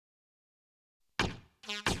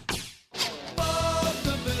Bob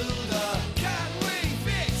the Builder, can we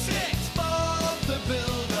fix it? Bob the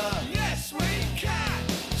Builder, yes we can.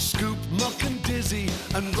 Scoop, Muck and Dizzy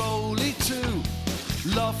and Rolly too.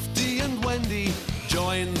 Lofty and Wendy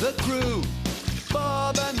join the crew.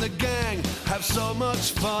 Bob and the gang have so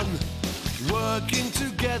much fun. Working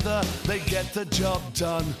together, they get the job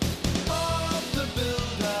done. Bob the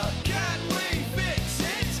Builder, can we fix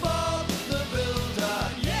it? Bob the Builder,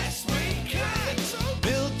 yes we can.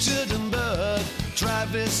 Pilchard and Bird,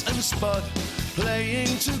 Travis and Spud,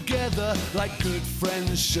 playing together like good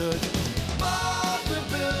friends should. Bob the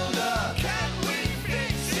Builder, can we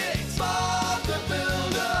fix it? Bob the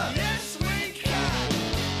Builder, yes we can.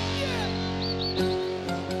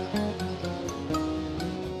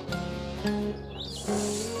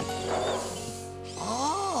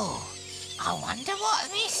 Oh, I wonder what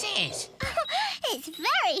this is. It's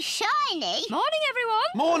very shiny. Morning,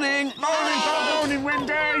 everyone. Morning! Morning, Bob. Morning,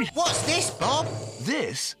 Wendy. What's this, Bob?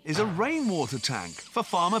 This is a rainwater tank for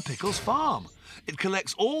Farmer Pickle's farm. It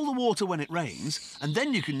collects all the water when it rains, and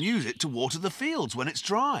then you can use it to water the fields when it's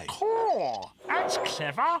dry. Cool. That's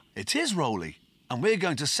clever. It is, Rolly, and we're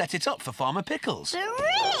going to set it up for Farmer Pickles.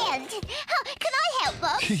 Brilliant. Oh, can I help,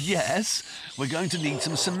 Bob? Yes, we're going to need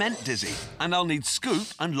some cement, Dizzy, and I'll need Scoop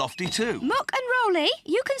and Lofty too. Muck and Rolly,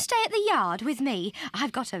 you can stay at the yard with me.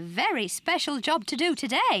 I've got a very special job to do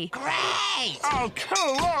today. Great! Oh,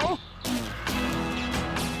 cool.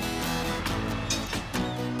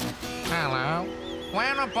 Hello.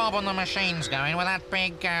 Where are Bob and the machines going with that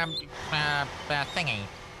big, thingy?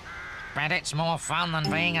 Bet it's more fun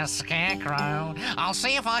than being a scarecrow. I'll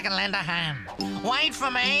see if I can lend a hand. Wait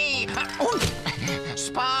for me!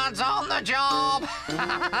 Spud's on the job!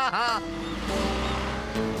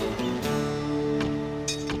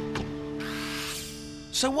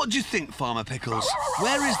 So what do you think, Farmer Pickles?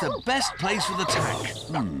 Where is the best place for the tank?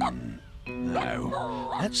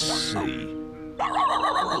 Now, let's see.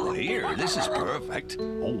 Oh, here, this is perfect.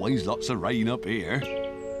 Always lots of rain up here.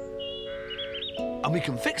 And we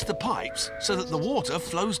can fix the pipes so that the water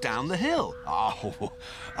flows down the hill. Oh,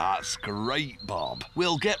 that's great, Bob.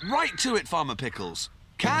 We'll get right to it, Farmer Pickles.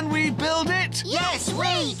 Can we build it? Yes,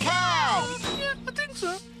 we can! Yeah, I think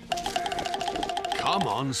so. Come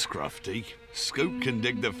on, Scruffy. Scoop can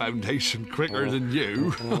dig the foundation quicker than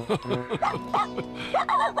you.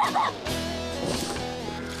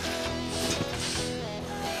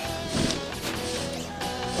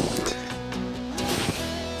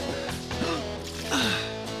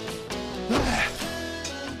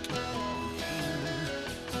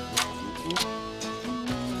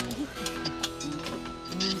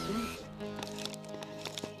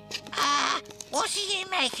 What are you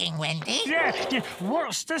making, Wendy? Yeah.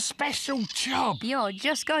 What's the special job? You're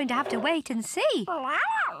just going to have to wait and see.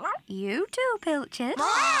 You too, Pilchard.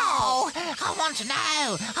 Oh, I want to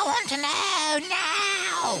know. I want to know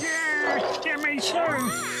now. Yeah, me too.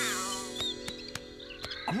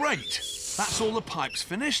 Great. That's all the pipes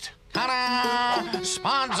finished. Ta-da!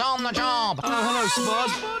 Spud's on the job. Hello,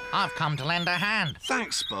 Spud. I've come to lend a hand.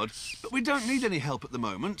 Thanks, Spud, but we don't need any help at the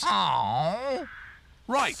moment. Oh.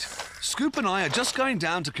 Right. Scoop and I are just going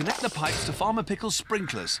down to connect the pipes to Farmer Pickle's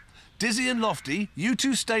sprinklers. Dizzy and Lofty, you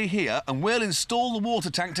two stay here and we'll install the water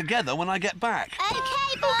tank together when I get back. OK,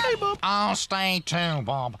 Bob. OK, Bob. I'll stay too,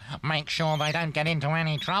 Bob. Make sure they don't get into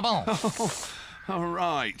any trouble. All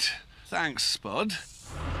right. Thanks, Spud.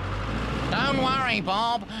 Don't worry,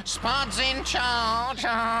 Bob. Spud's in charge.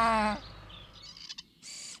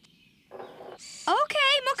 OK,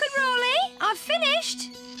 Muck and Rolly, I've finished.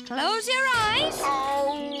 Close your eyes.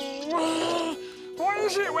 Oh, what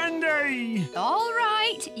is it, Wendy? All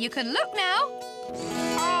right, you can look now.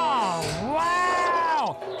 Oh,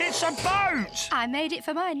 wow! It's a boat! I made it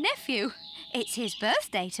for my nephew. It's his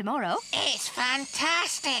birthday tomorrow. It's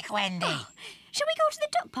fantastic, Wendy. Shall we go to the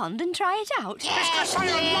duck pond and try it out? Yes,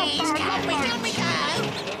 please. Can we go?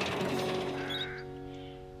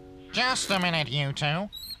 Just a minute, you two.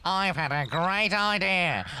 I've had a great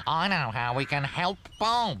idea. I know how we can help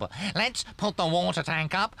Bob. Let's put the water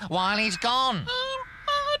tank up while he's gone.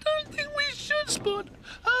 I don't think we should, Spud.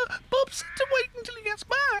 Bob said to wait until he gets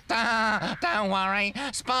back. Don't worry.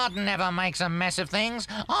 Spud never makes a mess of things.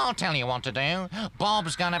 I'll tell you what to do.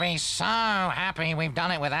 Bob's gonna be so happy we've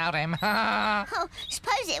done it without him. Oh,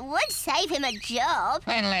 suppose it would save him a job.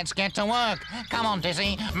 Then let's get to work. Come on,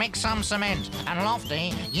 Dizzy, mix some cement. And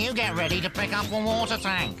Lofty, you get ready to pick up the water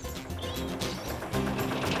tank.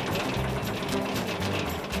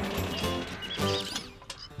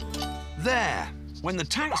 There. When the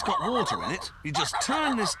tank's got water in it, you just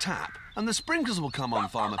turn this tap and the sprinklers will come on,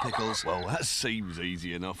 Farmer Pickles. Well, that seems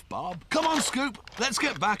easy enough, Bob. Come on, Scoop. Let's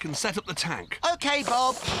get back and set up the tank. OK,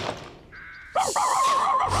 Bob.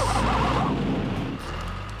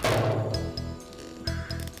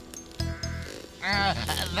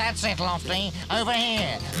 That's it, Lofty. Over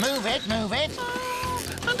here. Move it, move it.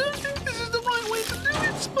 I don't think this is the right way to do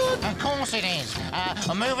it, Spud. Of course it is.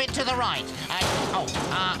 Move it to the right.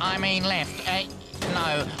 I mean left.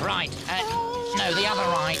 No, right. No, the other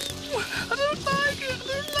right. I don't like it. I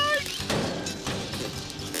don't like it.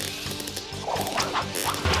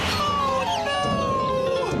 Oh,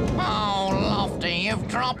 no! Oh, Lofty, you've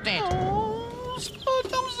dropped it. Oh, Spud,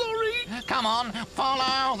 I'm sorry. Come on,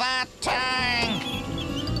 follow that tank.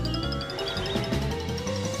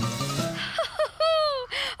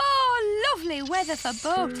 Oh, lovely weather for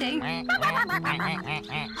boating. Oh,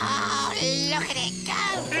 look at it go.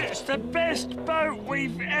 It's the best boat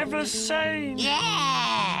we've ever seen.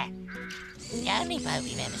 Yeah. The only boat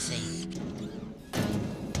we've ever seen.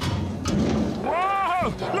 Whoa!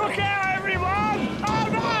 Look out, everyone! Oh,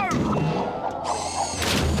 no!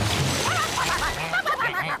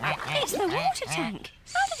 It's the water tank.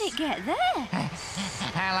 How did it get there?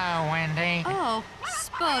 Hello, Wendy. Oh,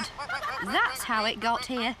 Spud. That's how it got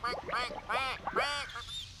here.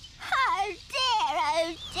 Oh dear,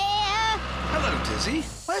 oh dear. Hello, Dizzy.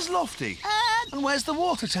 Where's Lofty? And where's the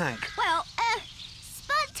water tank? Well,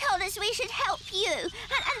 Spud told us we should help you, and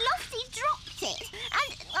Lofty dropped it.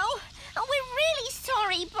 And, oh, we're really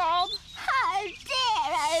sorry, Bob. Oh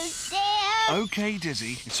dear, oh dear. OK,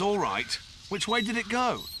 Dizzy, it's all right. Which way did it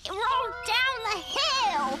go? It rolled down the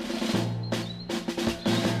hill.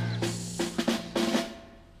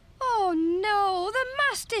 Oh, no. The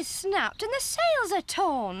mast is snapped and the sails are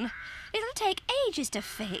torn. It'll take ages to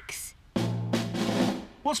fix.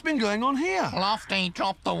 What's been going on here? Lofty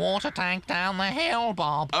dropped the water tank down the hill,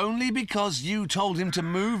 Bob. Only because you told him to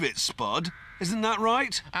move it, Spud. Isn't that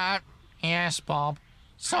right? Yes, Bob.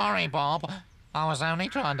 Sorry, Bob. I was only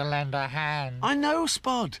trying to lend a hand. I know,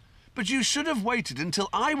 Spud. But you should have waited until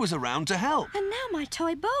I was around to help. And now my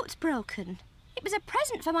toy boat's broken. It was a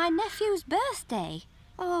present for my nephew's birthday.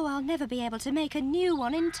 Oh, I'll never be able to make a new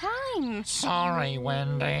one in time. Sorry,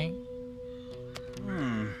 Wendy.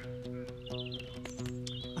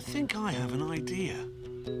 I think I have an idea.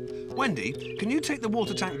 Wendy, can you take the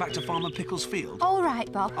water tank back to Farmer Pickles' field? All right,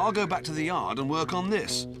 Bob. I'll go back to the yard and work on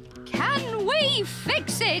this. Can we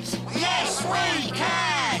fix it? Yes, we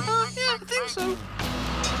can. Yeah, I think so.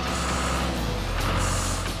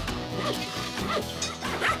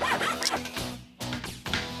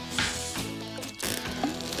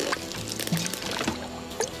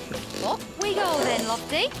 Up we go then,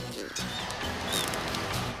 Lofty.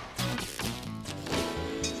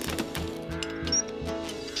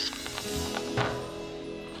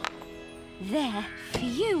 There,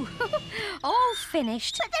 phew. All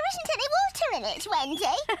finished. But there isn't any water in it,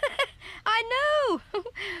 Wendy. I know.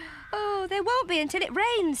 Oh, there won't be until it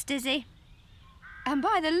rains, Dizzy. And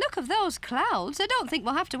by the look of those clouds, I don't think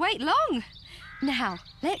we'll have to wait long. Now,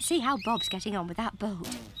 let's see how Bob's getting on with that boat.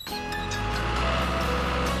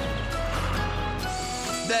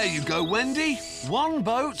 There you go, Wendy. One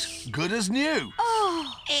boat, good as new.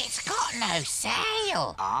 Oh, It's got no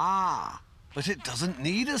sail. Ah, but it doesn't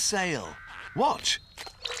need a sail. Watch.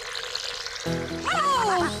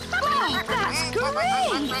 oh, Bob, that's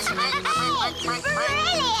great! Hey,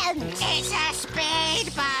 brilliant. It's a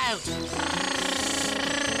speedboat.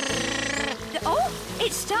 Oh,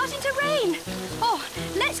 it's starting to rain. Oh,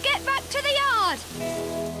 let's get back to the yard.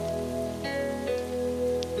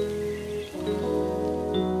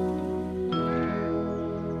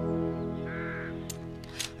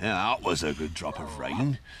 Yeah, that was a good drop of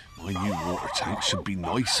rain. My new water tank should be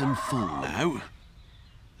nice and full now.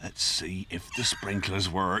 Let's see if the sprinklers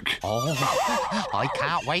work. Oh, I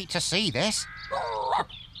can't wait to see this.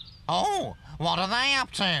 Oh, what are they up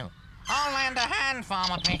to? I'll lend a hand,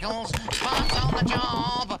 Farmer Pickles. Spud's on the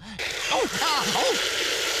job.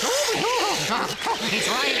 It's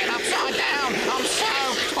raining upside down. I'm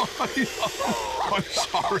soaked. I'm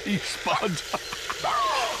sorry, Spud.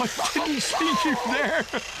 I didn't see you there.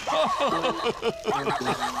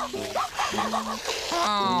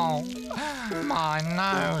 Oh, my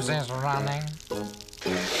nose is running.